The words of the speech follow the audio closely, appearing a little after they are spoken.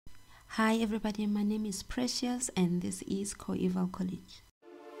Hi everybody, my name is Precious and this is Coeval College.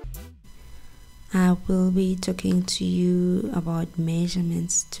 I will be talking to you about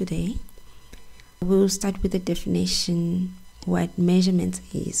measurements today. We'll start with the definition, what measurement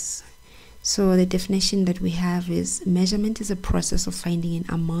is. So the definition that we have is measurement is a process of finding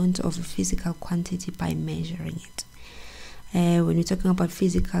an amount of a physical quantity by measuring it. When we're talking about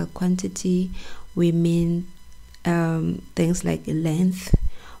physical quantity, we mean things like length,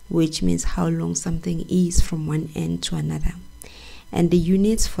 which means how long something is from one end to another. And the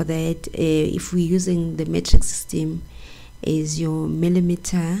units for that, if we're using the metric system, is your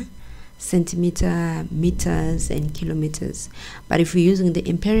millimeter, centimeter, meters, and kilometers. But if we're using the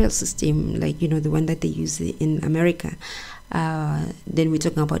imperial system, like the one that they use in America, then we're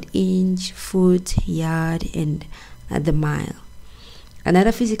talking about inch, foot, yard, and the mile.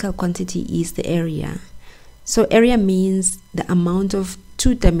 Another physical quantity is the area. So area means the amount of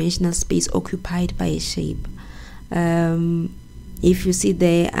two-dimensional space occupied by a shape. If you see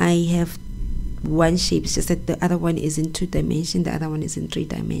there, I have one shape, it's just that the other one is in 2 dimensions, the other one is in 3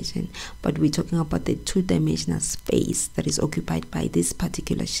 dimensions, but we're talking about the 2-dimensional space that is occupied by this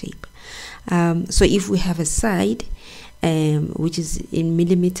particular shape. So if we have a side which is in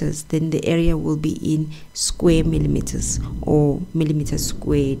millimeters, then the area will be in square millimeters or millimeters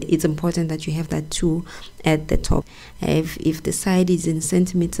squared. It's important that you have that 2 at the top. If the side is in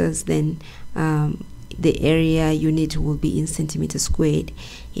centimeters, then the area unit will be in centimeters squared.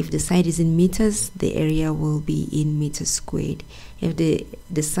 If the side is in meters, the area will be in meters squared. If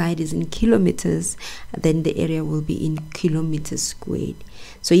the side is in kilometers, then the area will be in kilometers squared.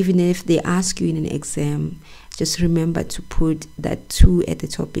 So even if they ask you in an exam, just remember to put that 2 at the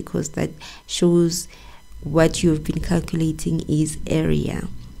top, because that shows what you've been calculating is area.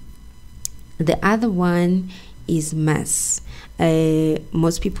 The other one is mass.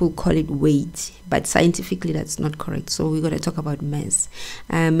 Most people call it weight, but scientifically that's not correct. So we're going to talk about mass.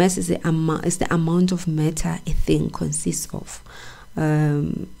 Mass is the amount of matter a thing consists of.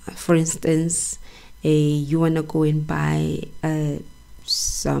 For instance, you want to go and buy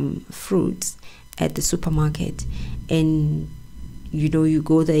some fruits at the supermarket, and you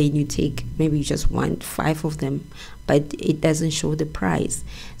go there and you take, maybe you just want 5 of them, but it doesn't show the price.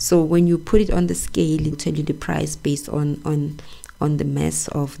 So when you put it on the scale, it will tell you the price based on the mass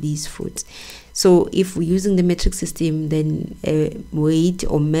of these fruits. So if we're using the metric system, then weight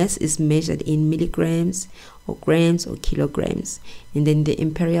or mass is measured in milligrams or grams or kilograms, and then the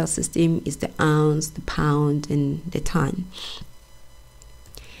imperial system is the ounce, the pound, and the ton.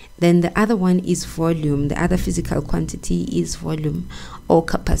 Then the other one is volume. The other physical quantity is volume or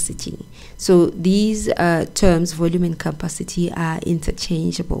capacity. So these terms, volume and capacity, are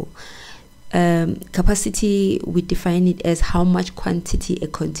interchangeable. Capacity, we define it as how much quantity a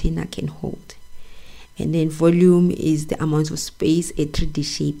container can hold. And then volume is the amount of space a 3D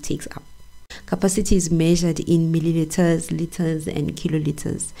shape takes up. Capacity is measured in milliliters, liters, and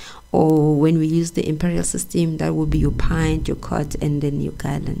kiloliters. Or when we use the imperial system, that will be your pint, your quart, and then your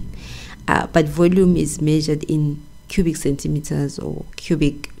gallon. But volume is measured in cubic centimeters or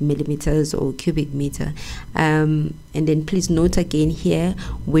cubic millimeters or cubic meter. And then please note again here,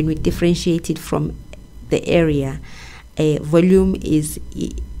 when we differentiate it from the area, volume it's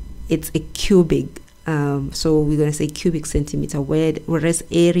a cubic. So we're going to say cubic centimeter, whereas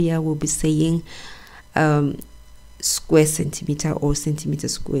area will be saying square centimeter or centimeter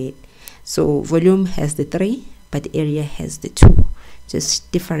squared. So volume has the 3, but area has the 2. Just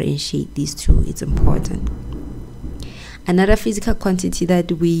differentiate these 2, it's important. Another physical quantity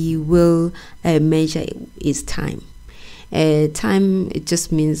that we will measure is time. Time, it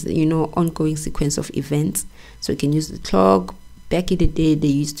just means ongoing sequence of events. So you can use the clock. Back in the day, they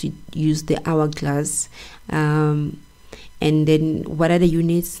used to use the hourglass. And then what are the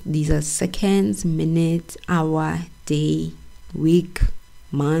units? These are seconds, minute, hour, day, week,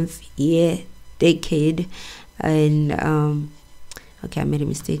 month, year, decade. And okay, I made a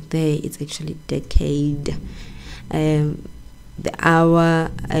mistake there. It's actually decade. The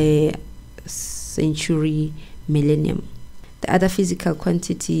hour, century, millennium. The other physical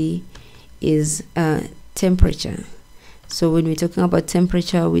quantity is temperature. So when we're talking about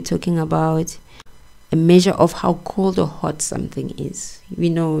temperature, we're talking about a measure of how cold or hot something is.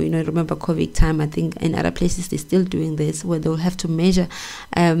 Remember COVID time, I think in other places they're still doing this, where they'll have to measure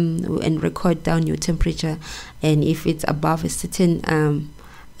and record down your temperature, and if it's above a certain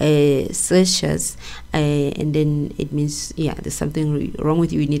Celsius, and then it means there's something wrong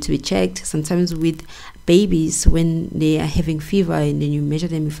with you. You need to be checked. Sometimes with babies, when they are having fever and then you measure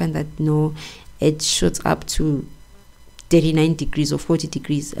them, you find that it shoots up to 39 degrees or 40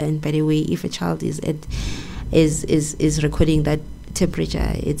 degrees. And by the way, if a child is at is recording that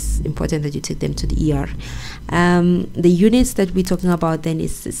temperature, it's important that you take them to the ER. The units that we're talking about then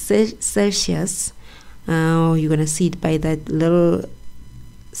is Celsius. You're gonna see it by that little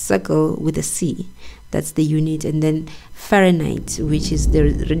circle with a C. That's the unit. And then Fahrenheit, which is the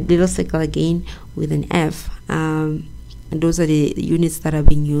little circle again with an F. And those are the units that are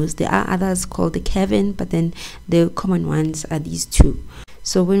being used. There are others called the Kelvin, but then the common ones are these two.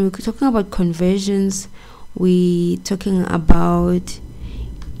 So when we're talking about conversions, we're talking about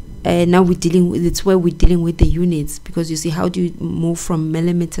now we're dealing with, it's where we're dealing with the units, because you see, how do you move from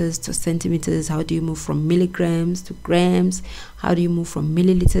millimeters to centimeters? How do you move from milligrams to grams? How do you move from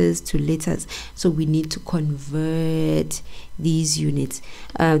milliliters to liters? So we need to convert these units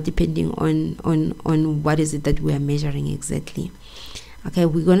depending on what is it that we are measuring exactly. Okay,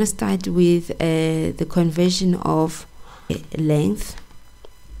 we're gonna start with the conversion of length.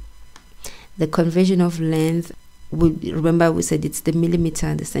 The conversion of length, remember we said it's the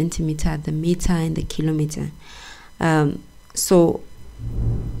millimeter, the centimeter, the meter, and the kilometer. So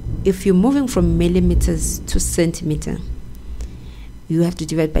if you're moving from millimeters to centimeter, you have to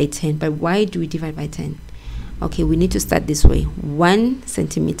divide by 10. But why do we divide by 10? Okay, we need to start this way. 1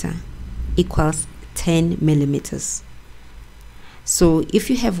 centimeter equals 10 millimeters. So if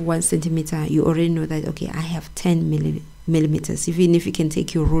you have 1 centimeter, you already know that, okay, I have 10 millimeters. Even if you can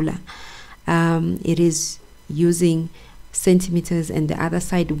take your ruler, it is using centimeters, and the other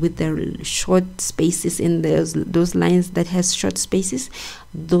side with the short spaces in those lines that has short spaces,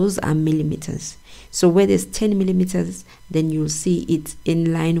 those are millimeters. So where there's 10 millimeters, then you'll see it's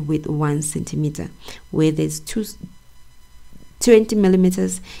in line with 1 centimeter. Where there's 20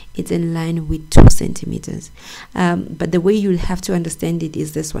 millimeters, it's in line with 2 centimeters. But the way you'll have to understand it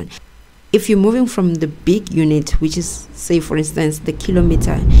is this one. If you're moving from the big unit, which is, say for instance, the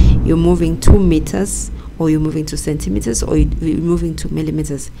kilometer, you're moving 2 meters, or you're moving to centimeters, or you're moving to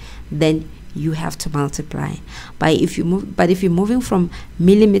millimeters, then you have to multiply. But if you're moving from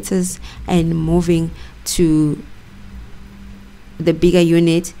millimeters and moving to the bigger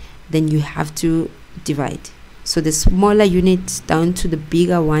unit, then you have to divide. So the smaller unit down to the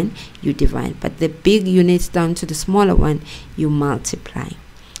bigger one, you divide, but the big unit down to the smaller one, you multiply.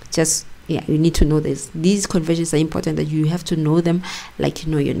 Just, yeah, you need to know this. These conversions are important, that you have to know them like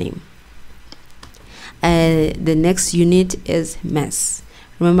you know your name. The next unit is mass.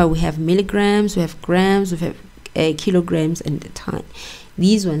 Remember, we have milligrams, we have grams, we have kilograms, and the ton.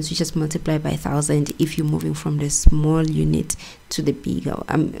 These ones you just multiply by 1,000 if you're moving from the small unit to the bigger,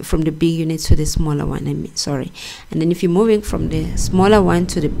 from the big unit to the smaller one. And then if you're moving from the smaller one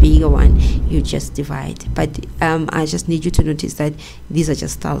to the bigger one, you just divide. But I just need you to notice that these are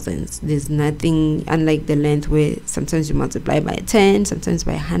just thousands. There's nothing unlike the length, where sometimes you multiply by 10, sometimes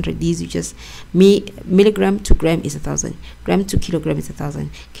by 100. These you just milligram to gram is 1,000, gram to kilogram is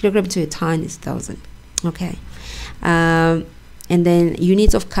 1,000, kilogram to a ton is 1,000. Okay. And then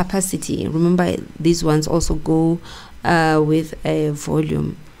units of capacity. Remember, these ones also go with a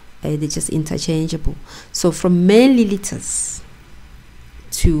volume. They're just interchangeable. So from milliliters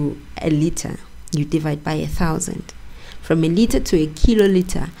to a liter, you divide by 1,000. From a liter to a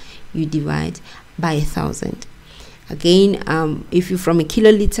kiloliter, you divide by 1,000. Again, if you're from a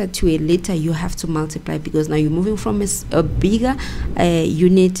kiloliter to a liter, you have to multiply, because now you're moving from a bigger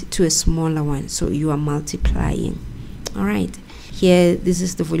unit to a smaller one. So you are multiplying. All right. Here, this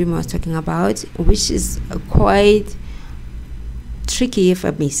is the volume I was talking about, which is quite tricky, if I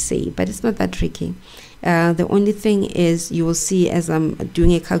may say, but it's not that tricky. The only thing is, you will see as I'm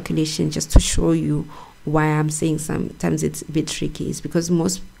doing a calculation, just to show you why I'm saying sometimes it's a bit tricky, is because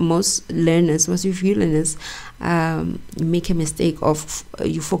most learners, most of you learners, make a mistake of,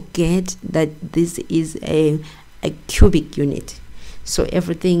 you forget that this is a cubic unit. So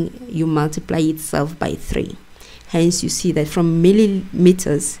everything, you multiply itself by 3. Hence, you see that from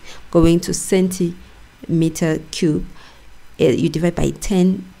millimeters going to centimeter cube, you divide by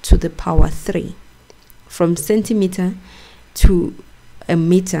 10 to the power 3. From centimeter to a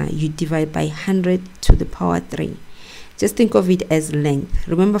meter, you divide by 100 to the power 3. Just think of it as length.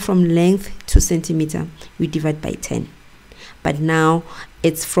 Remember, from length to centimeter, we divide by 10. But now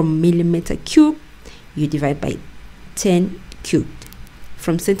it's from millimeter cube, you divide by 10 cubed.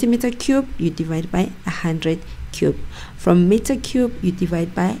 From centimeter cube, you divide by 100 cube. From meter cube, you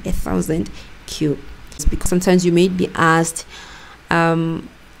divide by 1,000 cube. Because sometimes you may be asked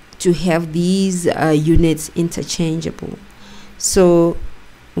to have these units interchangeable. So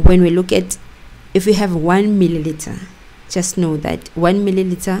when we look at, if we have 1 milliliter, just know that 1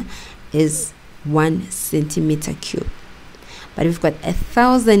 milliliter is 1 centimeter cube. But we've got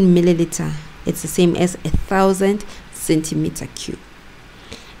 1,000 milliliter. It's the same as 1,000 centimeter cube.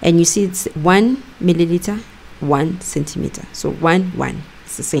 And you see it's 1 milliliter, 1 centimeter. So 1, 1.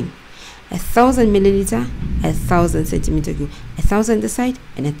 It's the same. 1,000 milliliter, 1,000 centimeter cube. 1,000 this side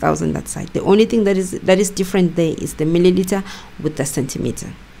and 1,000 that side. The only thing that is different there is the milliliter with the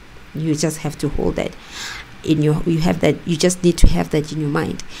centimeter. You just have to hold that in your. You have that. You just need to have that in your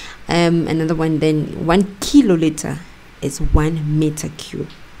mind. Another one. Then 1 kiloliter is 1 meter cube.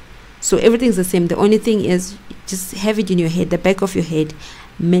 So everything's the same. The only thing is just have it in your head, the back of your head.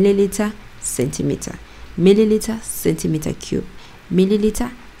 Milliliter, centimeter, milliliter, centimeter cube,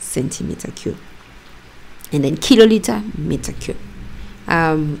 milliliter, centimeter cube, and then kiloliter, meter cube.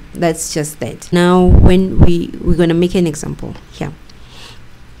 That's just that. Now when we're going to make an example here,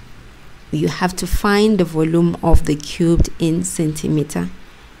 you have to find the volume of the cubed in centimeter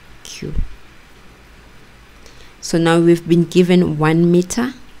cube. So now we've been given 1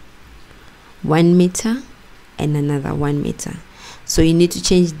 meter, 1 meter, and another 1 meter. So you need to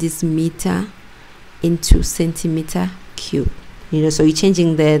change this meter into centimeter cube. You know, so you're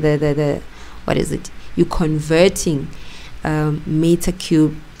changing the what is it? You're converting meter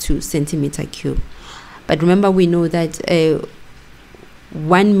cube to centimeter cube. But remember, we know that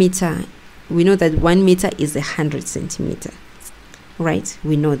 1 meter. We know that 1 meter is 100 centimeter, right?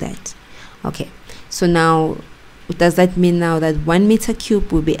 We know that. Okay. So now, does that mean now that 1 meter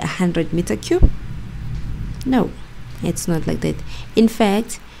cube will be 100 meter cube? No, it's not like that. In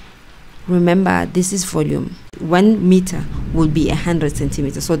fact, remember, this is volume. 1 meter will be 100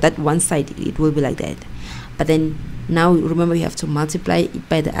 centimeters. So that one side, it will be like that. But then now remember, you have to multiply it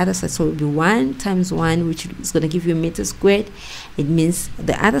by the other side. So it will be 1 times 1, which is going to give you a meter squared. It means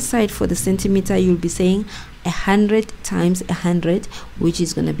the other side for the centimeter, you'll be saying 100 times 100, which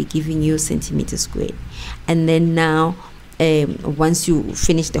is going to be giving you centimeter squared. And then now, once you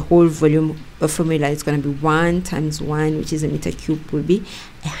finish the whole volume formula, it's going to be 1 times 1, which is a meter cube, will be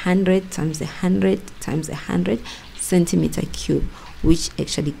 100 times 100 times 100 centimeter cube, which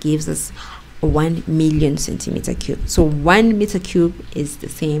actually gives us 1 million centimeter cube. So 1 meter cube is the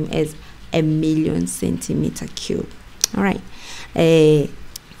same as 1,000,000 centimeter cube. All right.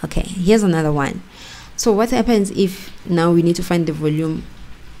 Okay, here's another one. So what happens if now we need to find the volume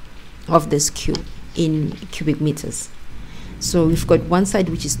of this cube in cubic meters? So we've got one side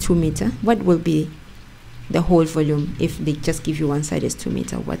which is 2 meters. What will be the whole volume if they just give you one side as 2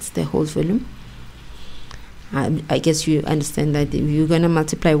 meters? What's the whole volume? I guess you understand that you're gonna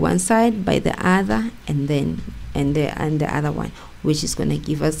multiply one side by the other, and then the other one, which is gonna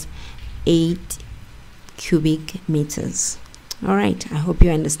give us 8 cubic meters. All right, I hope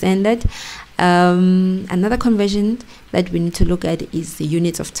you understand that. Another conversion that we need to look at is the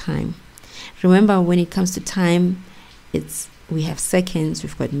units of time. Remember, when it comes to time, we have seconds,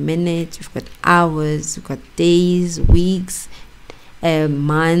 we've got minutes, we've got hours, we've got days, weeks,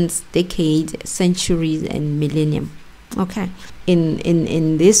 months, decades, centuries, and millennium. Okay,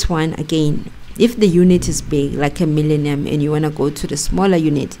 in this one, again, if the unit is big like a millennium and you want to go to the smaller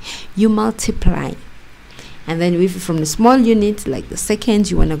unit, you multiply. And then if from the small unit like the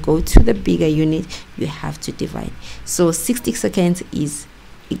seconds you want to go to the bigger unit, you have to divide. So 60 seconds is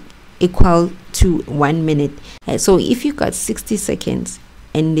equal to 1 minute. So if you got 60 seconds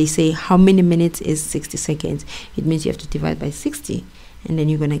and they say how many minutes is 60 seconds, it means you have to divide by 60, and then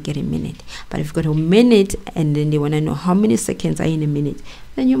you're gonna get a minute. But if you've got a minute and then they want to know how many seconds are in a minute,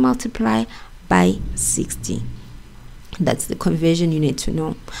 then you multiply by 60. That's the conversion you need to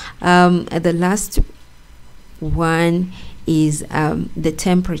know. The last one is the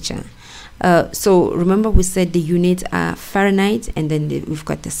temperature. So remember, we said the units are Fahrenheit, and then we've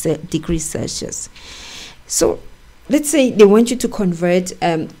got the degrees Celsius. So let's say they want you to convert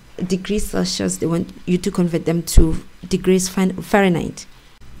degrees Celsius, they want you to convert them to degrees Fahrenheit.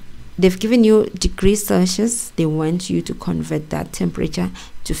 They've given you degrees Celsius, they want you to convert that temperature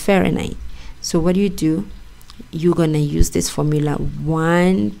to Fahrenheit. So what do? You're gonna use this formula,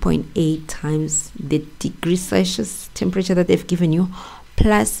 1.8 times the degrees Celsius temperature that they've given you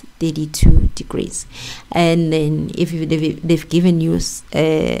plus 32 degrees. And then if they've given you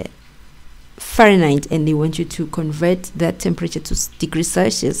Fahrenheit and they want you to convert that temperature to degrees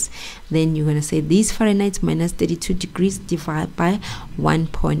Celsius, then you're going to say these Fahrenheit minus 32 degrees divided by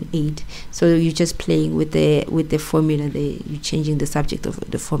 1.8. So you're just playing with the formula, you're changing the subject of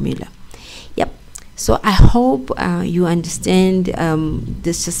the formula. Yep. So I hope you understand.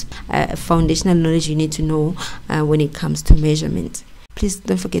 This is just foundational knowledge you need to know when it comes to measurement. Please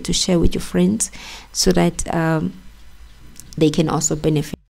don't forget to share with your friends so that they can also benefit.